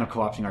 So he's kind of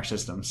co-opting our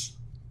systems.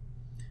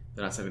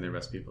 They're not sending their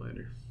best people,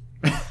 Andrew.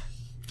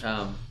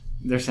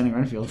 They're sending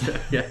Renfield.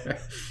 Yeah.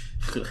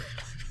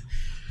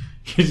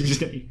 He's just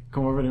going to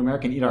come over to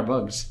America and eat our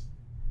bugs.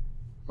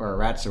 Or our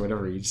rats or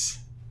whatever he eats.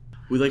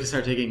 We'd like to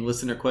start taking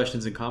listener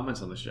questions and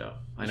comments on the show.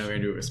 I know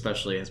Andrew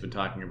especially has been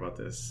talking about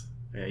this.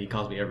 He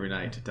calls me every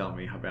night to tell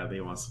me how badly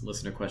he wants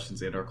listener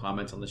questions and or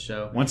comments on the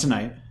show. Once a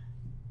night.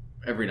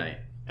 Every night.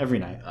 Every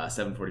night.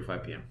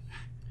 7:45 p.m.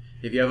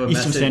 If you have a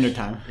Eastern message, Standard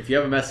Time. If you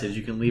have a message,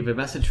 you can leave a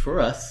message for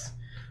us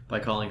by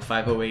calling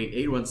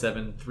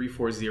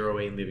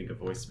 508-817-3408 and leaving a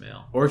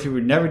voicemail. Or if you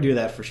would never do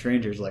that for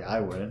strangers like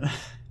I wouldn't.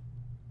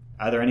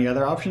 Are there any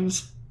other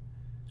options?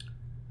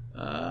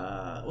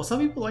 Well, some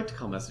people like to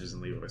call messages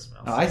and leave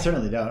voicemails. Oh, I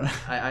certainly don't.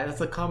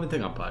 That's a common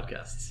thing on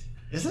podcasts.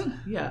 Is it?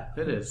 Yeah,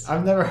 it is.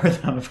 I've never heard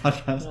that on a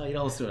podcast. Well, you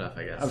don't listen to enough,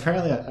 I guess.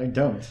 Apparently, I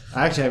don't.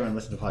 I actually haven't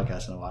listened to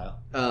podcasts in a while.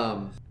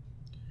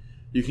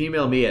 You can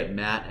email me at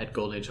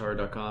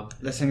matt@goldenhr.com.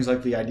 That seems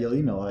like the ideal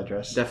email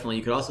address. Definitely.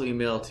 You could also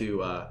email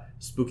to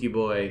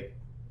spookyboy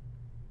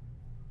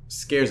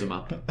scares him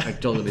up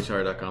at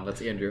goldenhr.com.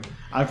 That's Andrew.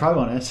 I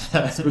probably won't answer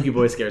that.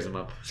 Spookyboy scares him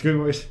up. Spooky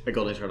Boys At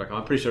goldenhr.com.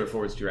 I'm pretty sure it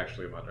forwards to your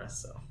actual email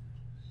address. So.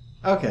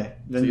 Okay.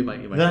 Then, So you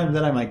might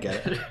then I might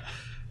get it.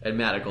 And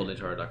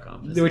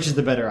matt@goldenhr.com. Which is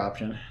the better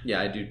option.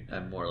 Yeah,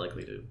 I'm more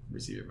likely to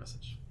receive your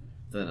message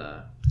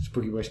than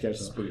Spooky Boy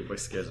scares him up. Spooky Boy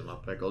scares him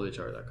up at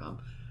goldenhr.com.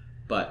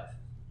 But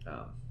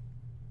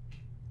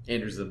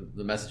Andrew's the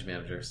message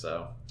manager,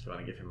 so if you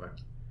want to give him a...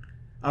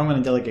 I'm going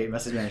to delegate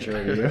message manager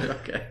over you.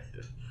 Okay.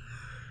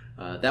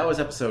 That was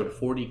episode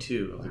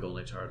 42 of the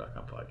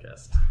goldenhr.com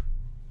podcast.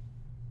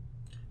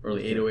 We're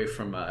only 8 away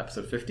from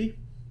episode 50.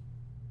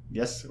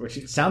 Yes,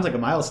 which sounds like a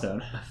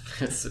milestone.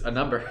 It's a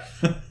number.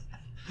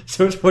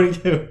 So it's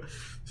 42.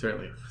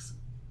 Certainly.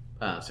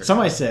 Some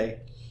might say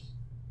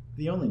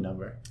the only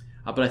number.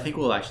 But I think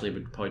we'll actually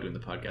be probably doing the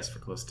podcast for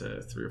close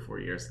to 3 or 4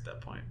 years at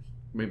that point.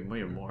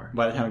 Maybe more.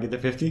 By the time we get to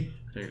 50?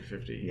 I think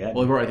 50. Yeah.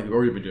 Well, I think we've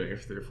already been doing it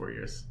for 3 or 4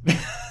 years.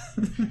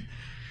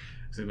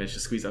 So we managed to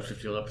squeeze out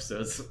 50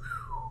 episodes.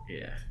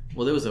 Yeah.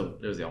 Well, there was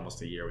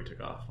almost a year we took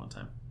off one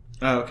time.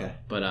 Oh, okay.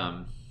 But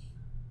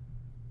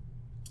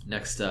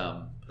next,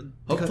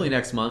 hopefully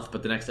next month,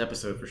 but the next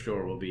episode for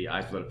sure will be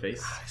Eyes Without a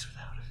Face. Eyes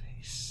Without a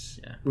Face.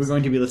 Yeah. We're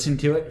going to be listening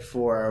to it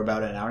for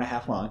about an hour and a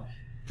half long.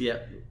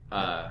 Yep.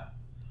 No.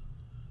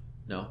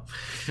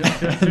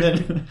 And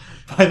then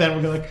by then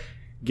we're going to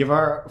give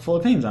our full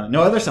opinions on it.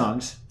 No other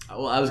songs.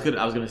 Well, I was going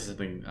to say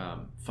something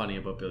funny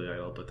about Billy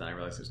Idol, but then I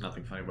realized there's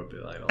nothing funny about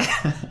Billy Idol.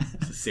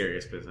 It's a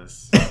serious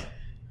business.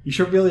 You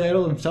sure Billy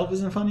Idol himself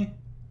isn't funny?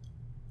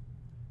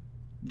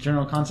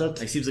 General concept?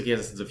 It seems like he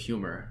has a sense of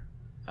humor.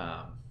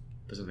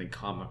 There's something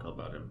comical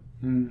about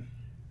him.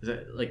 Is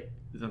that like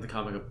there's nothing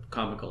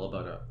comical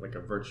about a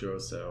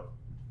virtuoso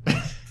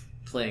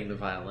playing the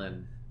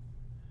violin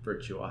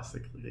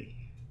virtuosically?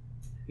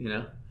 You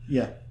know?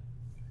 Yeah.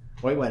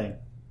 White Wedding.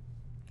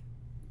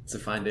 It's a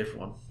fine day for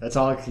one. That's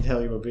all I can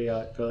tell you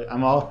about Billy.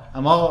 I'm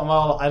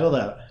all idled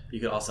out. You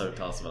could also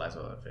tell us about Eyes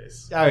Without a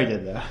Face. I already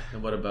did though.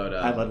 And what about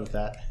I led with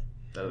that.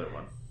 The other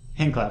one?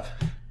 Hand clap.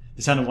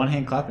 The sound of one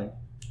hand clapping.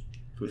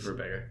 Food for a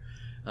beggar.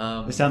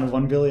 The sound of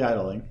one Billy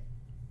idling.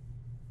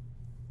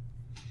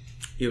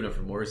 He opened up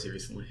for Morrissey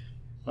recently.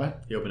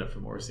 What? He opened up for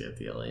Morrissey at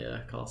the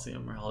LA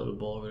Coliseum or Hollywood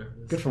Bowl or whatever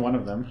it is. Good for one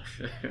of them.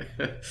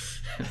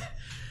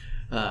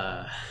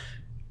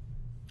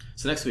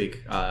 So next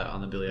week on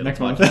the Billy Idol Next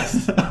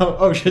podcast. month.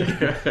 oh shit!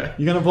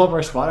 You gonna blow up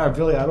our spot, our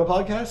Billy Idol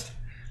podcast?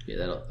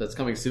 Yeah, that's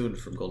coming soon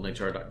from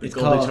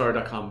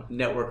goldenhr.com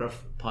network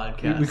of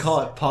podcasts. We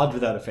call it Pod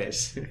Without a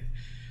Face.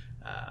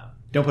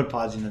 Don't put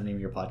pods in the name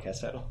of your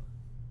podcast title.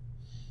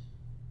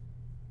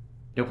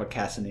 Don't put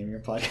cast in the name of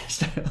your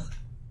podcast title.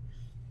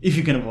 If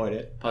you can avoid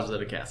it. Pods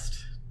without a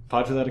cast.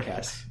 Pod without a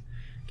cast.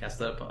 Cast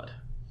without a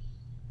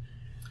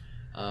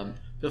pod.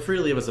 Feel free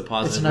to leave us a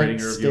positive It's a rating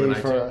nice or review on day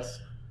for iTunes. us.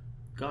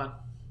 Go on.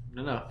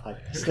 No.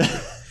 Podcast.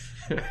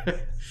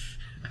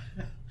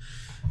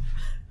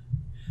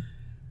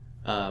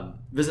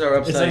 Visit our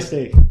website. It's nice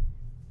day.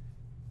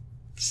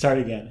 Start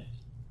again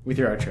with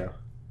your outro.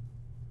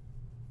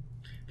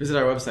 Visit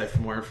our website for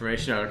more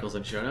information, articles,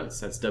 and show notes.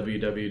 That's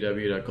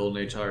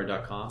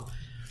www.goldenhr.com.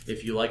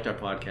 If you liked our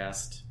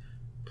podcast,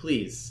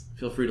 please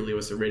feel free to leave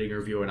us a rating or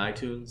review on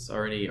iTunes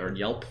or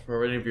Yelp or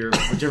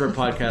whichever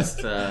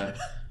podcast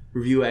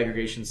review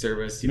aggregation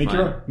service you make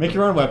find. Make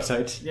your own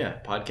website. Yeah,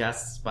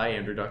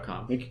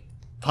 podcastsbyandrew.com.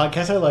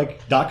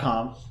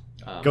 Podcastilike.com.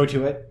 Go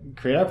to it,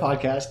 create our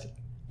podcast,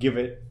 give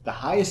it the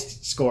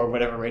highest score of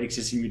whatever rating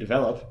system you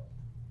develop,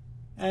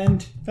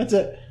 and that's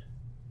it.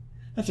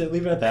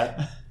 Leave it at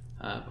that.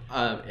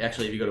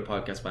 Actually, if you go to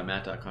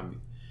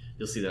podcastbymatt.com,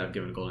 you'll see that I've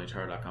given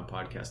GoldenHR.com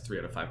podcast 3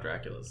 out of 5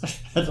 Draculas.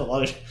 That's a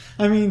lot of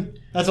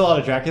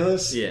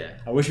Draculas. Yeah.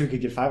 I wish we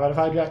could get 5 out of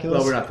 5 Draculas.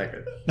 Well, we're not that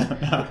good.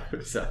 No.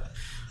 So,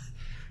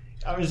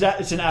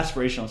 it's an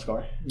aspirational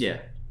score. Yeah.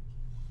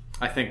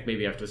 I think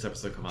maybe after this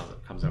episode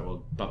comes out,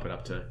 we'll bump it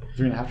up to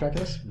 3.5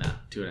 Draculas? Nah,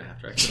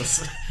 2.5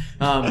 Draculas.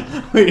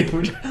 Wait,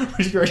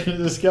 which direction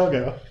does the scale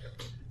go?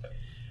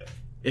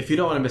 If you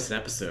don't want to miss an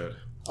episode.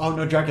 Oh,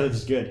 no, Draculas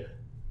is good.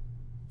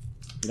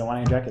 You don't want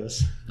any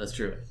Draculas. That's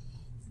true.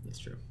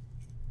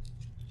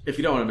 If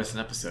you don't want to miss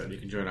an episode, you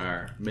can join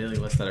our mailing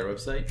list at our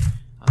website.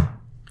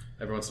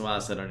 Every once in a while I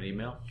send out an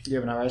email. Do you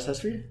have an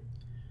RSS feed?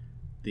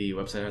 The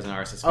website has an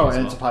RSS feed. Oh,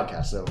 and it's a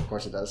podcast, so of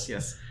course it does.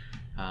 Yes.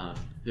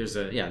 There's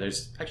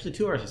actually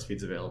 2 RSS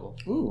feeds available.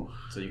 Ooh.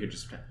 So you could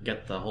just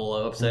get the whole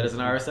website as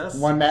an RSS.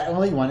 One Matt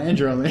only, one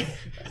Andrew only.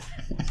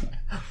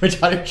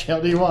 Which audio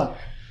channel do you want?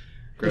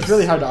 Gross. It's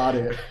really hard to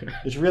audio.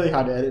 It's really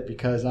hard to edit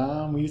because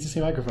we use the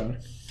same microphone.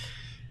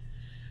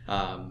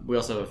 We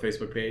also have a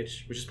Facebook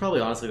page, which is probably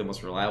honestly the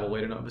most reliable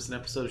way to not miss an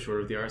episode, short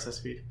of the RSS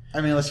feed.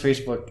 I mean, unless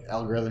Facebook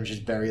algorithms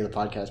just bury the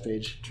podcast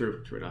page.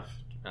 True enough.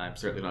 I'm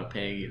certainly not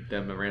paying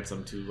them a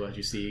ransom to let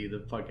you see the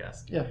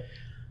podcast. Yeah.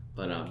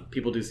 But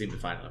people do seem to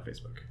find it on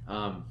Facebook.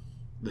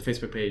 The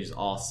Facebook page is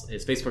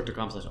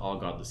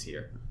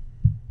facebook.com/allgodlesshere.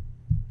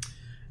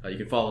 You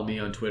can follow me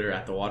on Twitter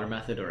at The Water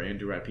Method or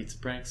Andrew at Pizza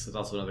Pranks. That's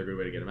also another good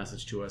way to get a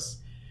message to us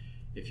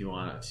if you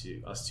want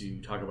us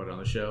to talk about it on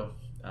the show.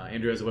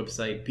 Andrew has a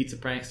website,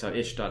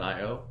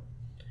 pizzapranks.itch.io.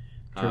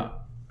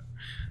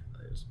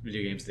 There's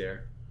video games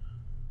there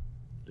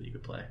that you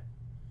could play.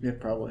 Yeah,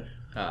 probably.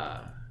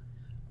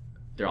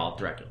 They're all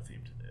Dracula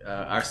themed.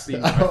 Our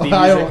theme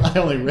I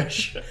only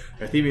wish.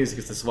 Our theme music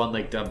is the Swan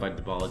Lake dub by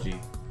Dubology.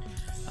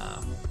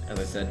 As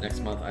I said,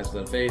 next month, Eyes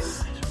Without a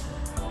Face.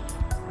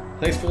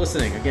 Thanks for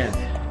listening. Again,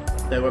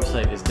 that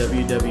website is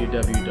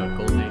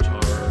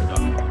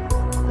www.goldenhr.com.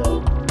 That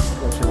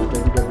website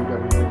is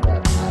www.